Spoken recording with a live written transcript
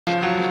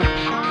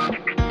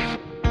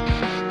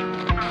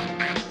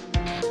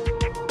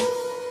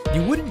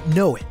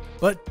know it,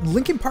 but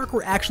Linkin Park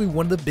were actually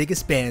one of the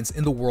biggest bands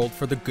in the world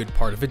for the good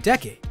part of a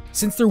decade.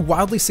 Since their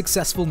wildly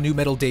successful nu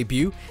metal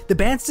debut, the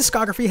band's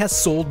discography has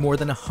sold more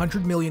than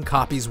 100 million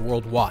copies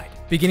worldwide.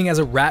 Beginning as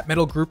a rap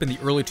metal group in the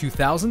early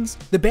 2000s,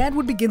 the band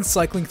would begin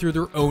cycling through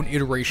their own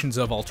iterations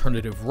of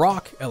alternative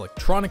rock,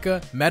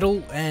 electronica,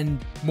 metal,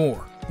 and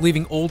more,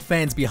 leaving old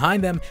fans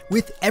behind them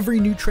with every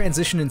new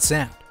transition in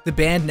sound. The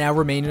band now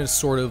remain in a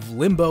sort of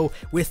limbo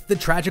with the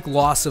tragic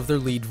loss of their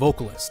lead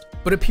vocalist,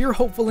 but appear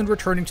hopeful in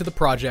returning to the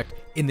project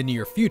in the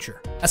near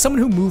future. As someone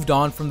who moved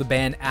on from the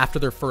band after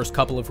their first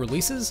couple of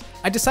releases,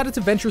 I decided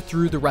to venture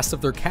through the rest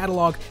of their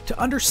catalog to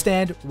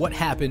understand what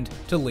happened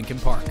to Linkin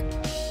Park.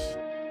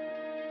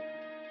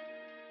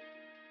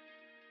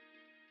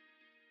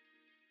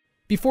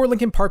 Before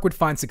Linkin Park would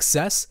find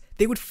success,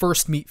 they would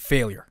first meet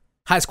failure.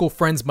 High school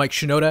friends Mike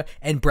Shinoda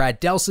and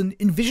Brad Delson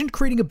envisioned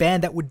creating a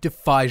band that would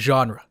defy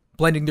genre,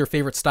 blending their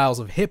favorite styles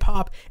of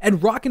hip-hop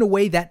and rock in a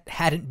way that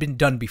hadn't been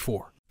done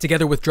before.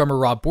 Together with drummer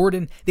Rob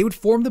Borden, they would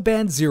form the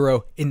band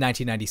Xero in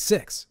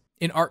 1996.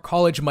 In art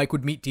college, Mike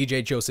would meet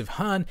DJ Joseph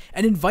Hahn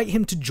and invite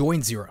him to join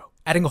Xero,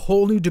 adding a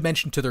whole new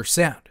dimension to their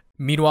sound.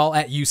 Meanwhile,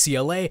 at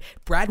UCLA,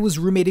 Brad was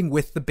roommating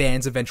with the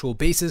band's eventual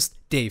bassist,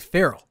 Dave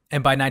Farrell.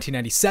 And by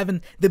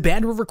 1997, the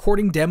band were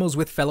recording demos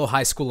with fellow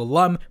high school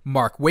alum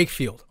Mark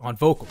Wakefield on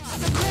vocals.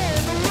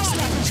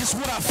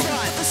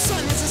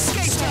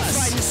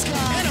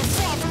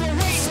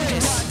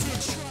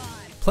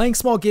 Playing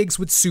small gigs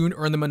would soon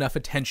earn them enough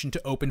attention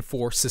to open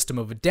for System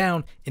of a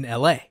Down in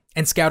LA,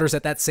 and scouters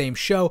at that same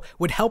show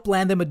would help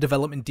land them a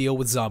development deal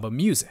with Zomba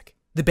Music.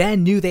 The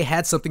band knew they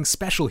had something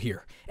special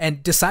here,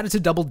 and decided to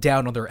double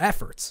down on their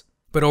efforts.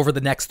 But over the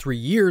next 3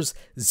 years,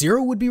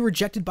 Xero would be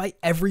rejected by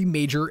every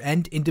major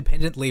and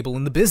independent label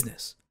in the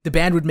business. The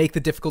band would make the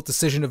difficult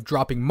decision of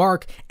dropping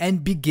Mark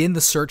and begin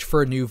the search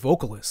for a new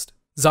vocalist.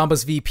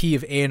 Zomba's VP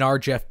of A&R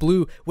Jeff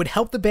Blue would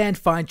help the band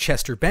find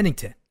Chester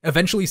Bennington,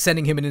 eventually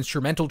sending him an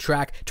instrumental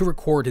track to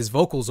record his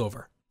vocals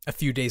over. A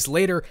few days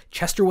later,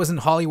 Chester was in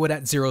Hollywood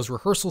at Xero's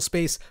rehearsal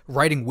space,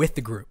 writing with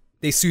the group.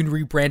 They soon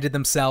rebranded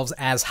themselves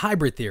as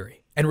Hybrid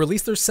Theory and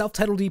released their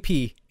self-titled EP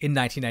in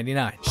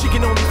 1999. She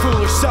can only fool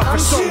herself for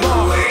so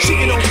long. She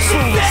can only fool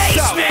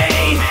herself.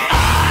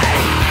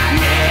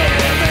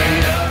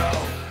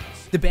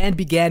 The band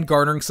began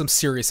garnering some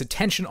serious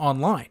attention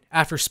online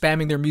after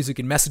spamming their music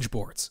in message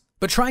boards.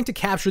 But trying to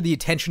capture the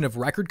attention of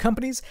record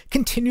companies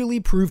continually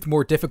proved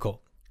more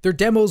difficult. Their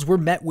demos were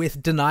met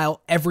with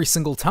denial every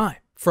single time.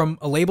 From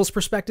a label's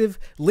perspective,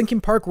 Linkin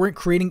Park weren't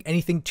creating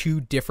anything too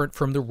different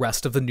from the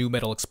rest of the nu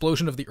metal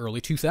explosion of the early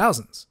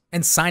 2000s,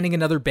 and signing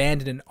another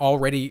band in an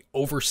already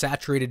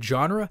oversaturated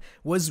genre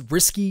was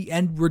risky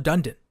and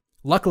redundant.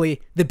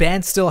 Luckily, the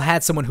band still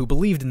had someone who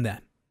believed in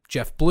them,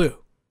 Jeff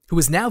Blue, who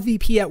is now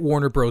VP at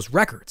Warner Bros.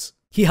 Records.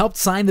 He helped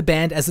sign the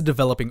band as a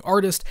developing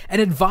artist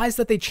and advised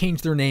that they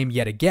change their name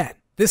yet again,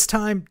 this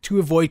time to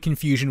avoid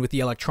confusion with the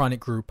electronic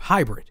group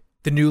Hybrid.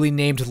 The newly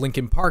named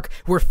Linkin Park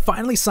were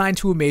finally signed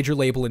to a major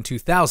label in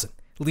 2000,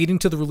 leading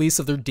to the release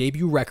of their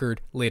debut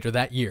record later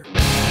that year.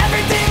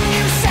 Everything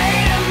you say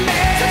to me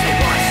is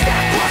one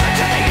step closer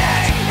to the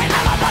edge, and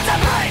I'm about to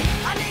break.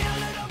 I need a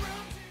little room.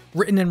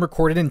 Written and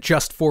recorded in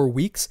just 4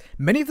 weeks,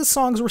 many of the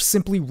songs were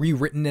simply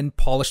rewritten and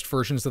polished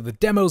versions of the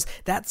demos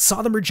that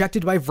saw them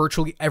rejected by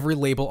virtually every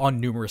label on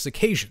numerous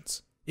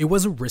occasions. It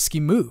was a risky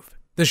move.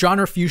 The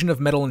genre fusion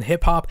of metal and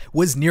hip-hop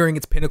was nearing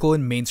its pinnacle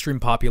in mainstream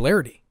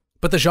popularity.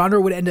 But the genre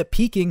would end up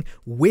peaking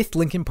with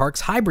Linkin Park's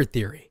Hybrid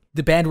Theory.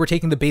 The band were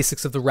taking the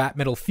basics of the rap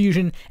metal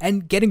fusion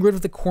and getting rid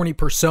of the corny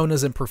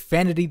personas and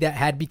profanity that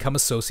had become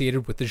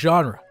associated with the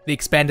genre. They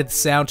expanded the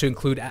sound to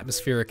include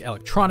atmospheric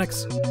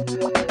electronics,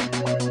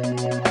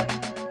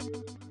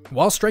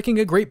 while striking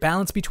a great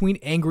balance between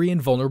angry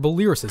and vulnerable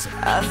lyricism.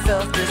 I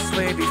felt this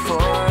way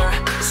before,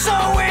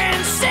 so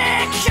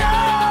insecure.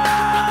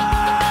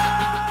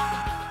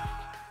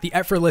 The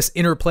effortless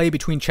interplay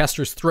between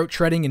Chester's throat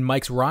shredding and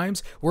Mike's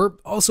rhymes were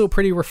also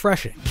pretty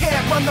refreshing.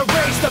 Can't run the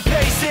race, the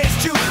pace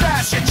is too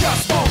fast, you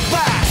just won't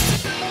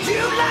last.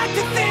 You like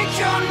to think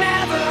you'll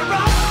never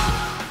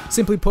run.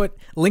 Simply put,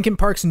 Linkin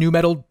Park's nu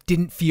metal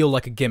didn't feel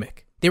like a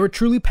gimmick. They were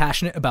truly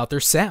passionate about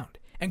their sound,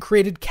 and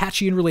created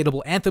catchy and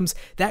relatable anthems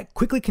that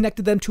quickly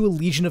connected them to a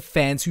legion of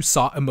fans who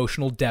sought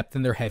emotional depth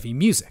in their heavy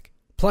music.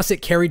 Plus,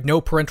 it carried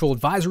no parental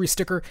advisory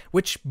sticker,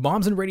 which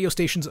moms and radio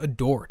stations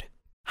adored.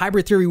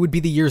 Hybrid Theory would be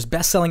the year's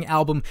best-selling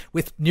album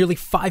with nearly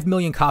 5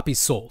 million copies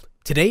sold.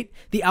 To date,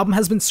 the album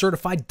has been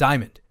certified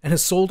diamond and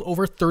has sold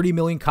over 30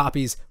 million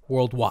copies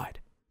worldwide.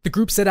 The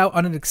group set out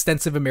on an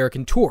extensive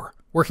American tour,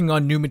 working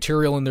on new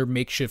material in their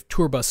makeshift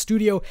tour bus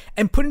studio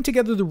and putting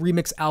together the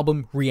remix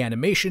album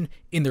Reanimation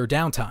in their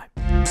downtime.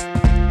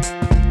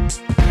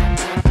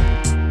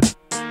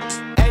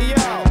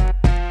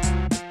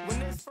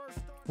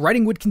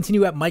 Writing would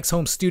continue at Mike's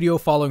home studio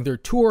following their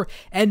tour,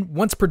 and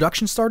once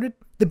production started,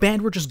 the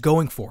band were just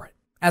going for it.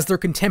 As their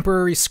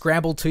contemporaries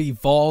scrambled to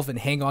evolve and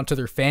hang on to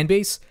their fan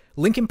base,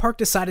 Linkin Park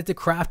decided to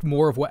craft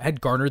more of what had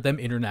garnered them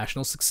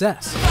international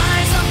success.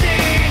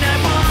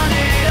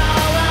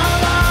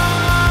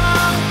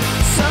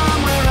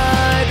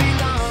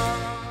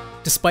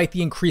 Despite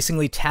the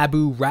increasingly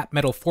taboo rap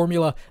metal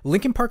formula,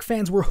 Linkin Park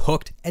fans were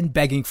hooked and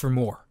begging for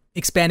more.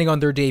 Expanding on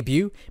their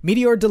debut,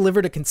 Meteora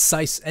delivered a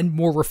concise and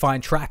more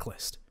refined track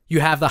list. You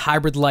have the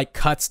hybrid-like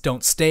cuts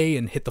Don't Stay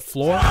and Hit the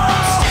Floor.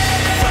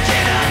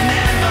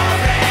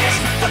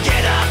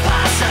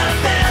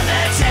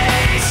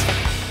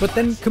 But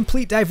then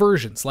complete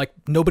diversions like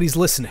Nobody's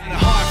Listening.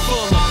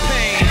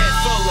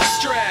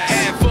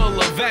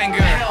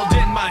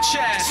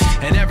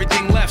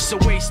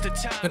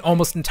 An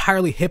almost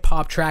entirely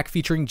hip-hop track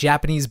featuring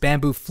Japanese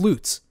bamboo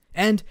flutes.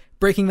 And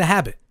Breaking the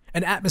Habit,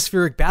 an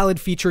atmospheric ballad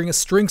featuring a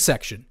string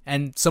section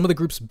and some of the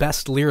group's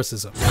best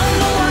lyricism.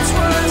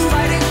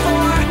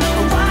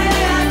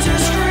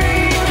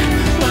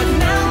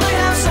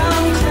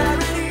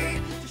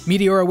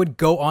 Meteora would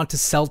go on to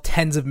sell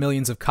tens of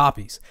millions of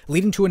copies,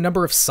 leading to a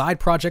number of side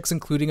projects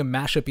including a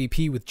mashup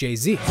EP with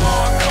Jay-Z.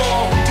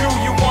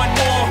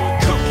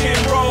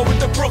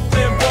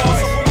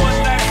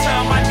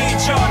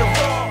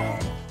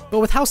 But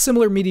with how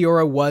similar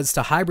Meteora was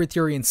to Hybrid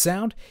Theory in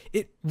sound,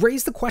 it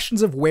raised the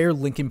questions of where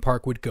Linkin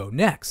Park would go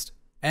next,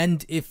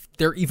 and if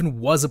there even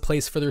was a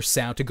place for their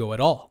sound to go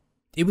at all.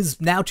 It was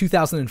now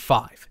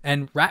 2005,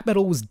 and rap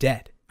metal was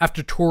dead.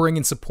 After touring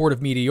in support of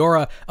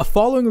Meteora, a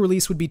following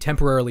release would be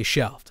temporarily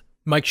shelved.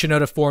 Mike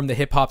Shinoda formed the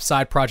hip-hop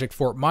side project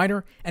Fort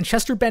Minor, and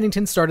Chester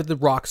Bennington started the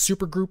rock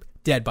supergroup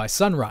Dead by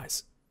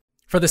Sunrise.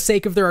 For the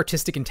sake of their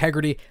artistic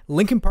integrity,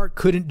 Linkin Park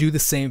couldn't do the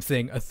same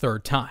thing a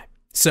third time.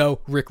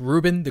 So, Rick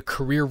Rubin, the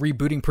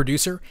career-rebooting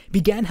producer,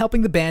 began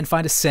helping the band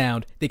find a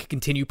sound they could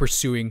continue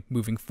pursuing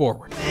moving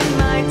forward.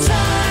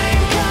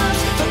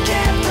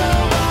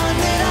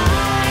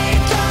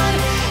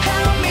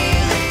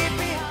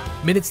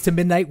 Minutes to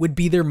Midnight would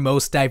be their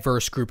most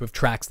diverse group of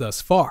tracks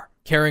thus far,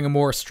 carrying a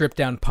more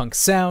stripped-down punk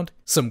sound,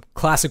 some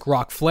classic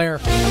rock flair,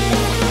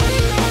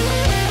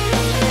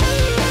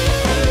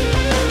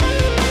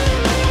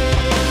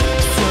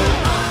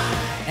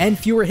 and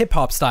fewer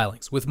hip-hop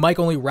stylings, with Mike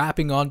only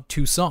rapping on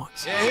 2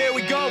 songs. Yeah, here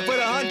we go for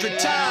the 100th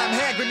time.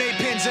 Hand grenade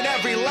pins in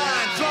every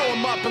line. Throw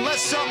them up and let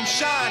something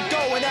shine.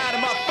 Going out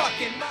of my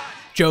fucking mind.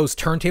 Joe's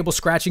turntable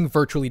scratching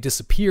virtually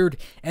disappeared,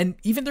 and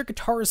even their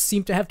guitarists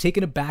seemed to have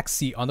taken a back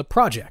seat on the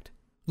project.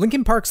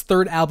 Linkin Park's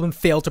third album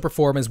failed to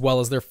perform as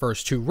well as their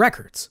first 2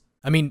 records.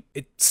 I mean,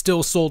 it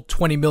still sold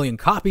 20 million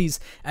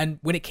copies, and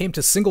when it came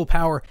to single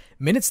power,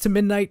 Minutes to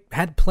Midnight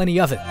had plenty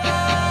of it.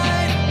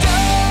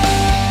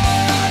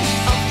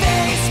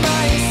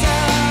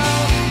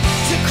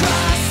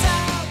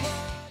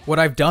 What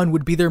I've Done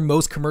would be their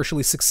most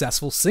commercially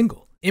successful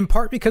single, in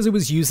part because it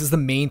was used as the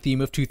main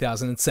theme of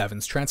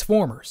 2007's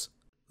Transformers.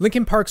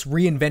 Linkin Park's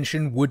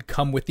reinvention would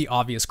come with the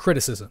obvious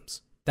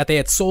criticisms, that they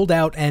had sold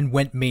out and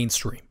went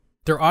mainstream.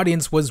 Their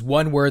audience was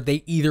one where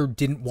they either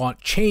didn't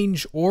want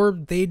change or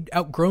they'd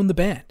outgrown the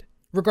band.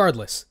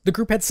 Regardless, the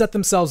group had set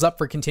themselves up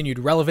for continued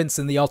relevance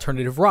in the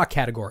alternative rock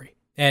category.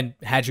 And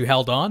had you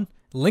held on,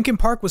 Linkin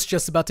Park was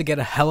just about to get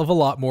a hell of a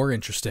lot more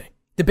interesting.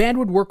 The band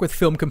would work with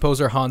film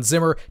composer Hans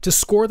Zimmer to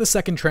score the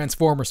second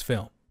Transformers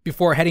film,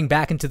 before heading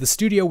back into the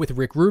studio with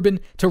Rick Rubin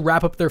to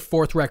wrap up their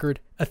 4th record,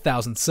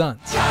 1,000 Suns.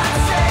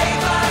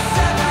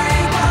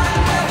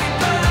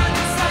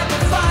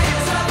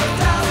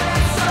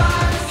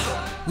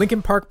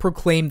 Linkin Park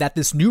proclaimed that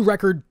this new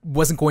record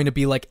wasn't going to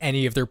be like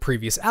any of their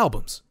previous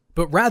albums,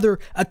 but rather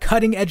a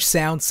cutting-edge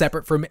sound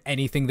separate from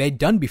anything they'd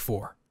done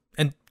before.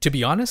 And to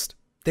be honest,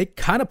 they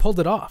kinda pulled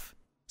it off.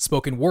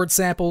 Spoken word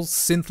samples,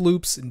 synth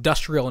loops,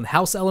 industrial and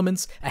house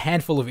elements, a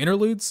handful of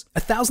interludes.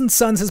 1,000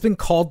 Suns has been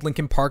called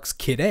Linkin Park's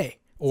Kid A,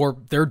 or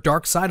their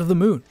Dark Side of the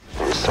Moon.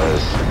 It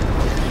says,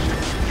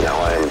 now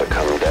I am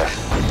become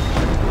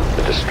death,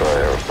 the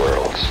destroyer of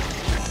worlds.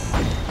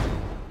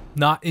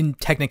 Not in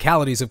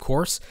technicalities, of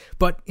course,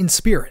 but in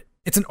spirit.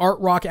 It's an art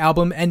rock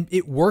album, and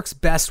it works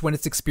best when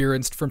it's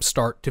experienced from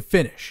start to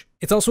finish.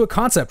 It's also a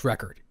concept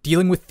record,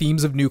 dealing with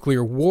themes of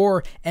nuclear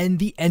war and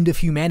the end of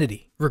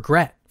humanity,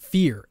 regret,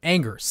 fear,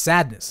 anger,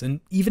 sadness, and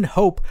even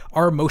hope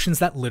are emotions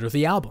that litter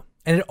the album.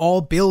 And it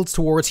all builds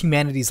towards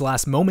humanity's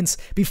last moments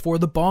before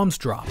the bombs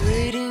drop.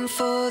 Waiting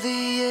for the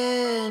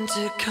end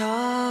to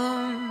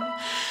come,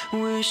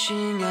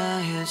 wishing I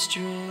had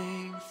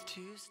strength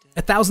to stay.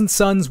 1,000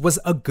 Suns was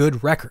a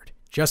good record,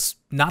 just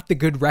not the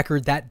good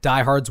record that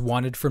diehards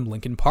wanted from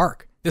Linkin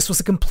Park. This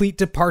was a complete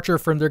departure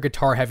from their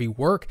guitar-heavy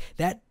work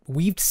that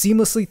weaved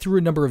seamlessly through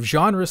a number of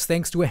genres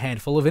thanks to a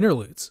handful of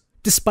interludes.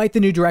 Despite the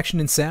new direction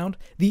in sound,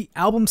 the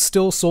album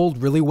still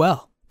sold really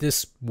well.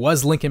 This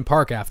was Linkin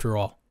Park after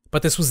all.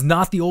 But this was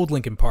not the old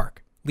Linkin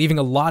Park, leaving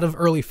a lot of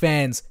early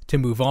fans to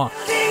move on.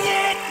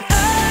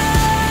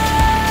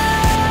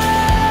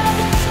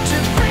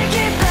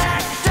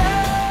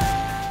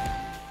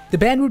 The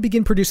band would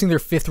begin producing their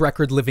 5th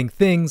record, Living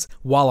Things,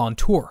 while on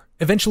tour,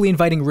 eventually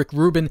inviting Rick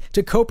Rubin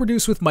to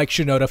co-produce with Mike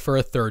Shinoda for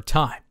a 3rd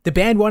time. The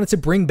band wanted to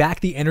bring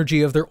back the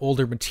energy of their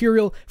older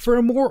material for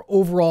a more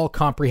overall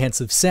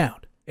comprehensive sound.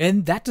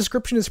 And that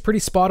description is pretty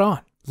spot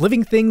on.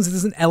 Living Things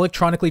is an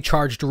electronically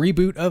charged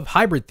reboot of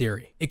Hybrid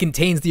Theory. It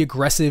contains the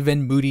aggressive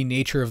and moody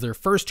nature of their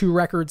first 2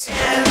 records,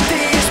 And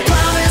these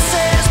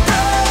promises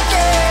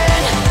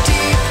broken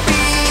deep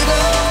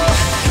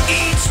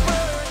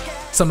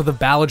some of the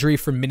balladry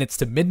from Minutes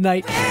to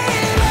Midnight,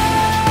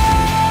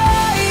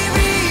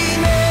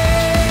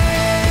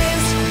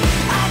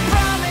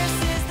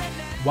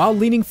 while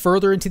leaning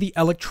further into the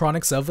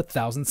electronics of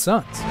 1,000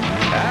 Suns.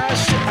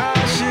 Ash to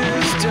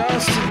ashes,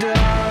 dust to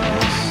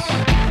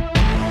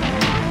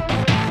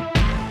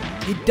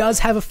dust. It does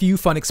have a few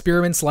fun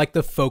experiments like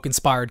the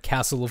folk-inspired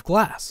Castle of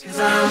Glass.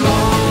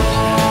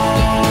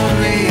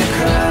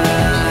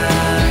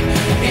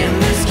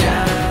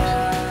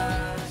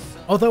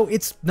 Although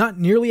it's not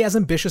nearly as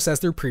ambitious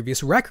as their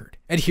previous record,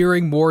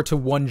 adhering more to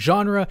one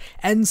genre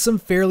and some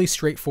fairly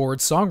straightforward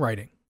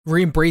songwriting.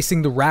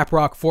 Re-embracing the rap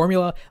rock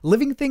formula,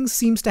 Living Things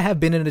seems to have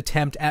been an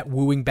attempt at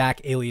wooing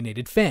back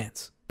alienated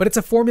fans. But it's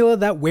a formula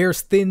that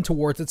wears thin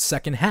towards its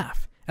second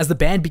half, as the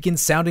band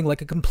begins sounding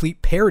like a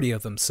complete parody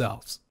of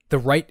themselves. The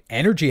right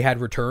energy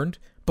had returned,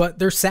 but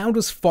their sound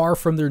was far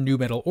from their nu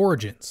metal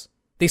origins.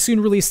 They soon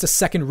released a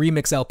second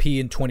remix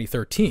LP in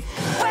 2013.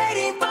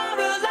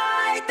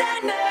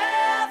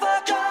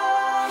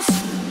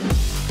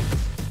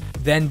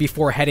 Then,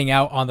 before heading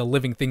out on the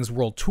Living Things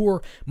World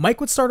Tour, Mike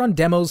would start on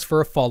demos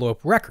for a follow-up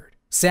record,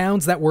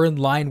 sounds that were in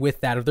line with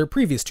that of their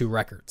previous two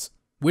records,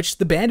 which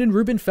the band and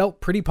Ruben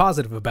felt pretty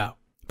positive about.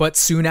 But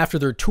soon after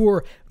their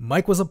tour,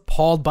 Mike was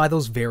appalled by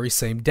those very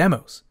same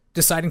demos,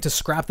 deciding to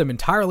scrap them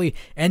entirely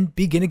and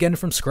begin again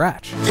from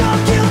scratch. You're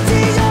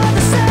guilty of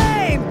the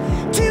same,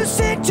 too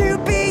sick to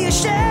be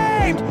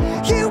ashamed.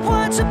 You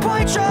want to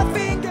point your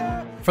finger.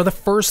 For the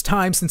first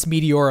time since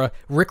Meteora,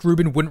 Rick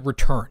Rubin wouldn't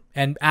return,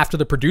 and after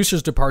the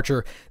producer's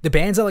departure, the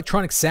band's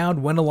electronic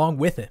sound went along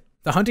with it.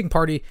 The Hunting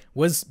Party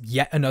was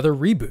yet another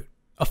reboot,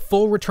 a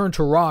full return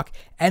to rock,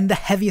 and the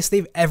heaviest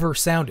they've ever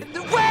sounded.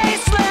 The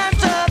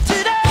wasteland's up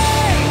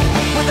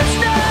today, but there's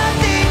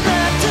nothing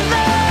left to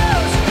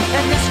lose,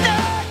 and there's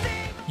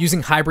nothing.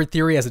 Using Hybrid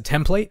Theory as a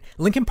template,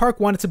 Linkin Park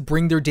wanted to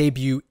bring their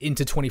debut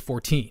into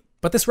 2014.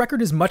 But this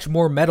record is much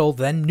more metal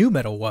than nu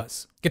metal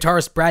was.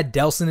 Guitarist Brad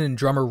Delson and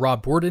drummer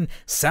Rob Bourdon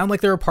sound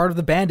like they're a part of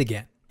the band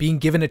again, being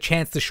given a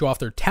chance to show off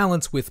their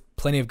talents with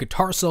plenty of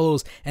guitar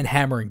solos and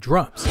hammering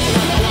drums.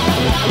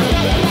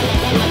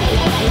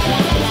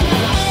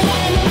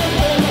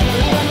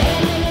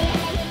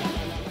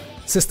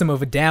 System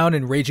of a Down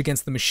and Rage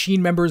Against the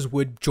Machine members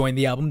would join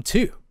the album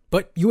too,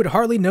 but you would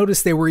hardly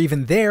notice they were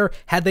even there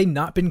had they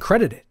not been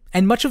credited.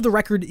 And much of the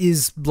record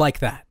is like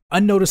that,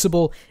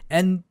 unnoticeable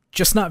and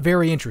just not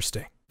very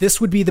interesting.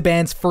 This would be the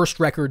band's first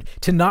record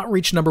to not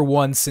reach number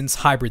 1 since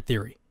Hybrid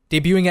Theory,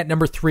 debuting at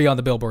number 3 on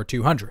the Billboard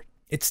 200.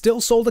 It still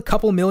sold a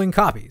couple million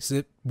copies.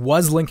 It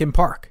was Linkin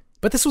Park.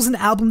 But this was an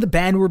album the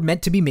band were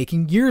meant to be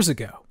making years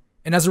ago,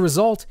 and as a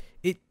result,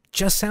 it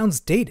just sounds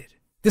dated.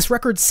 This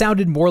record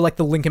sounded more like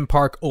the Linkin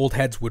Park old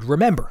heads would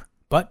remember,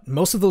 but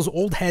most of those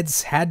old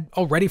heads had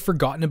already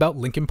forgotten about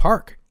Linkin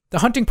Park. The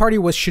Hunting Party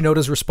was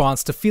Shinoda's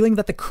response to feeling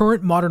that the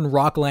current modern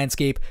rock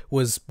landscape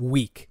was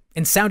weak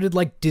and sounded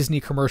like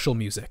Disney commercial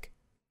music.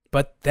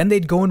 But then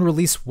they'd go and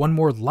release One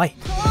More Light.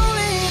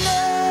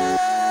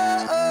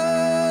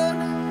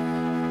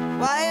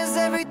 Why is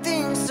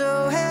everything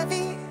so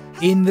heavy?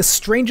 In the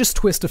strangest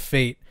twist of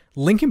fate,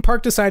 Linkin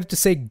Park decided to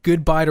say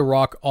goodbye to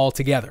rock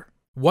altogether.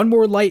 One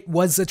More Light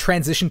was a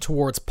transition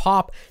towards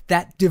pop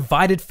that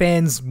divided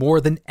fans more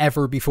than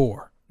ever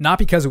before. Not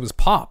because it was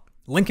pop.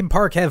 Linkin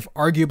Park have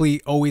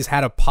arguably always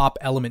had a pop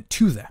element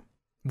to them.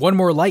 One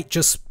More Light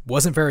just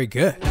wasn't very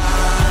good.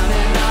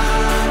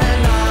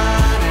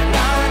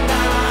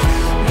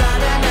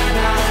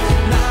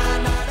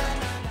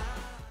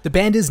 The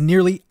band is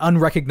nearly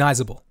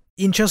unrecognizable.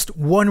 In just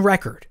one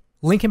record,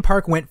 Linkin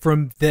Park went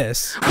from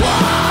this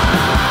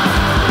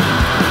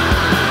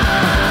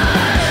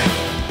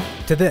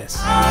to this.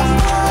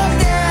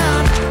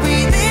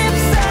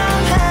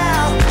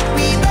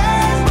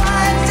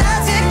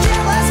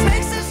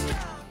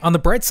 On the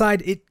bright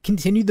side, it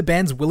continued the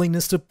band's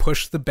willingness to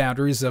push the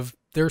boundaries of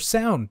their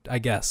sound, I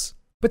guess.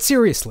 But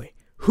seriously,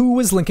 who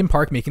was Linkin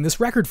Park making this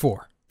record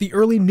for? The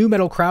early nu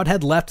metal crowd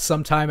had left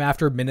sometime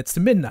after Minutes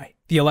to Midnight.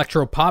 The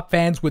electro-pop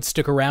fans would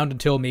stick around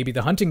until maybe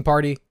the Hunting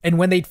Party, and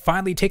when they'd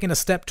finally taken a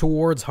step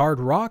towards hard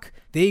rock,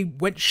 they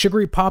went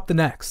sugary pop the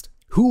next.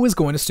 Who was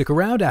going to stick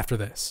around after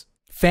this?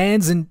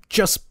 Fans and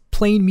just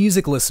plain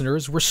music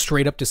listeners were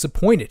straight up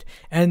disappointed,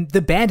 and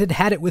the band had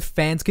had it with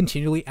fans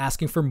continually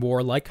asking for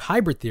more like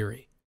Hybrid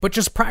Theory. But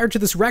just prior to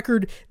this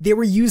record, they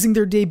were using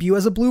their debut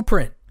as a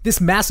blueprint.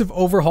 This massive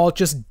overhaul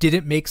just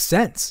didn't make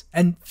sense,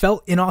 and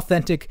felt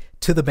inauthentic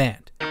to the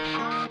band.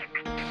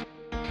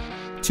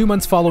 2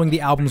 months following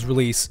the album's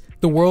release,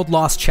 the world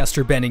lost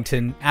Chester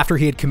Bennington after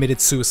he had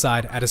committed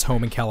suicide at his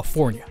home in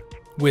California.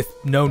 With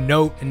no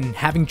note and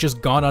having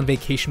just gone on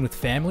vacation with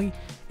family,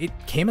 it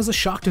came as a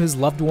shock to his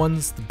loved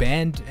ones, the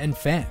band, and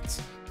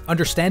fans.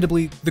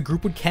 Understandably, the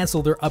group would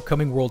cancel their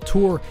upcoming world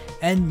tour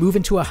and move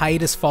into a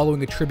hiatus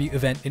following a tribute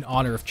event in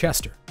honor of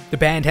Chester. The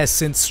band has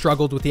since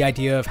struggled with the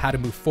idea of how to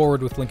move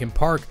forward with Linkin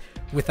Park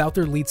without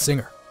their lead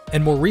singer.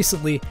 And more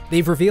recently,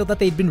 they've revealed that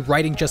they'd been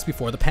writing just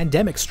before the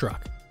pandemic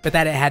struck, but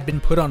that it had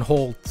been put on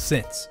hold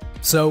since.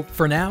 So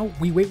for now,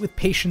 we wait with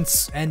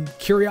patience and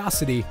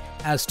curiosity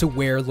as to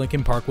where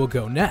Linkin Park will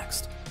go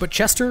next. but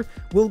Chester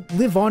will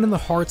live on in the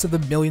hearts of the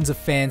millions of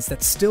fans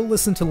that still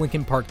listen to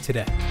Linkin Park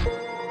today.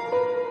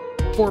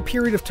 For a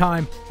period of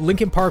time,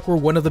 Linkin Park were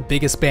one of the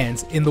biggest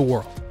bands in the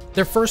world.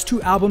 Their first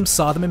 2 albums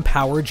saw them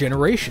empower a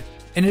generation,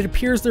 and it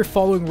appears their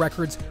following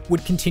records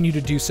would continue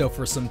to do so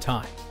for some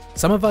time.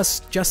 Some of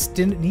us just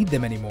didn't need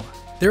them anymore.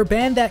 They're a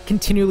band that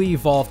continually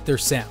evolved their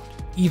sound,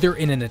 either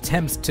in an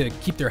attempt to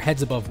keep their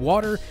heads above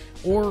water,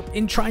 or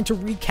in trying to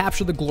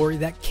recapture the glory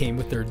that came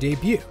with their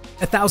debut.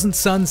 1,000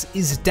 Suns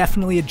is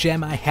definitely a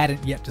gem I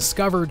hadn't yet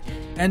discovered,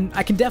 and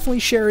I can definitely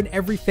share in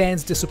every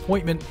fan's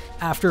disappointment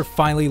after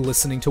finally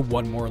listening to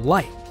One More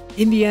Light.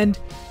 In the end,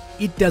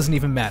 it doesn't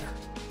even matter.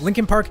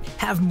 Linkin Park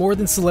have more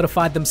than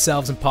solidified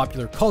themselves in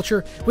popular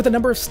culture with a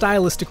number of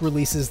stylistic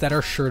releases that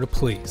are sure to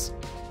please,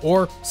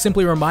 or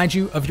simply remind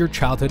you of your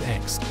childhood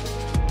angst.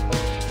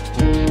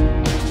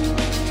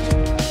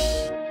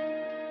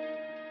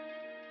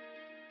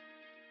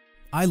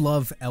 I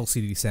love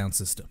LCD Sound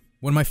System.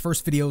 One of my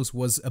first videos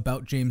was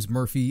about James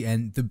Murphy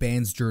and the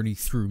band's journey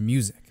through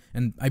music,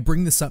 and I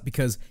bring this up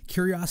because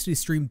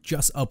CuriosityStream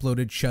just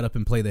uploaded Shut Up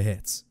and Play the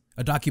Hits,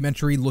 a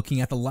documentary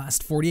looking at the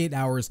last 48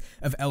 hours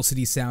of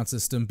LCD Sound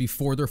System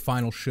before their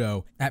final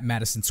show at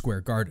Madison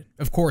Square Garden.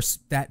 Of course,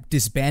 that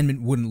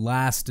disbandment wouldn't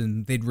last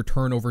and they'd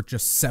return over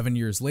just 7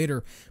 years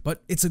later,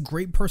 but it's a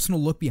great personal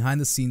look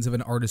behind the scenes of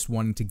an artist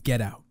wanting to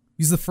get out.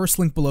 Use the first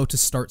link below to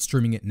start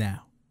streaming it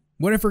now.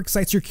 Whatever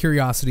excites your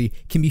curiosity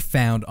can be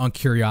found on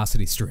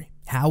CuriosityStream.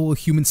 How will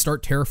humans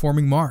start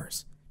terraforming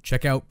Mars?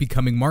 Check out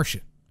Becoming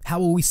Martian.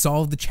 How will we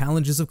solve the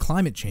challenges of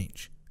climate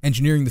change?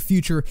 Engineering the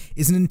Future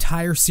is an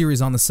entire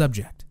series on the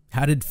subject.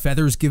 How did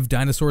feathers give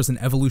dinosaurs an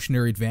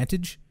evolutionary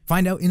advantage?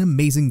 Find out in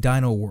Amazing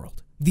Dino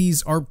World.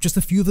 These are just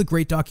a few of the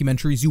great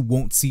documentaries you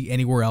won't see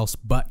anywhere else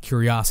but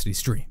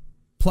CuriosityStream.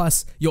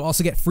 Plus, you'll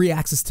also get free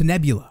access to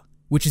Nebula,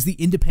 which is the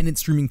independent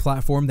streaming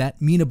platform that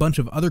me and a bunch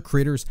of other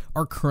creators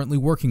are currently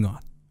working on.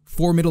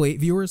 For Middle 8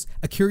 viewers,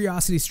 a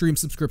CuriosityStream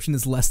subscription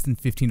is less than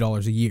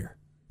 $15 a year.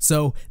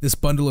 So, this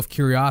bundle of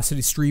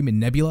CuriosityStream and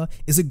Nebula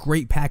is a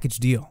great package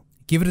deal.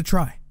 Give it a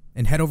try,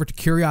 and head over to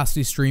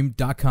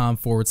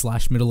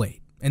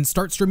curiositystream.com/middle8 and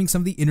start streaming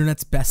some of the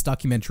internet's best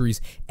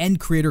documentaries and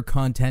creator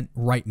content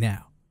right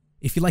now.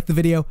 If you like the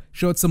video,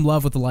 show it some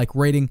love with a like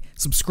rating,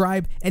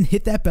 subscribe, and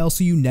hit that bell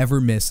so you never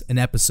miss an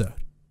episode.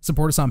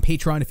 Support us on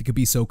Patreon if you could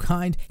be so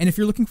kind, and if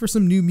you're looking for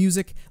some new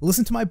music,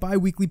 listen to my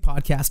bi-weekly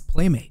podcast,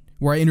 Playmate,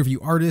 where I interview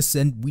artists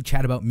and we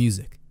chat about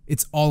music.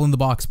 It's all in the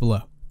box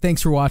below.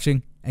 Thanks for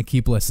watching, and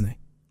keep listening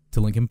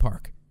to Linkin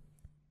Park.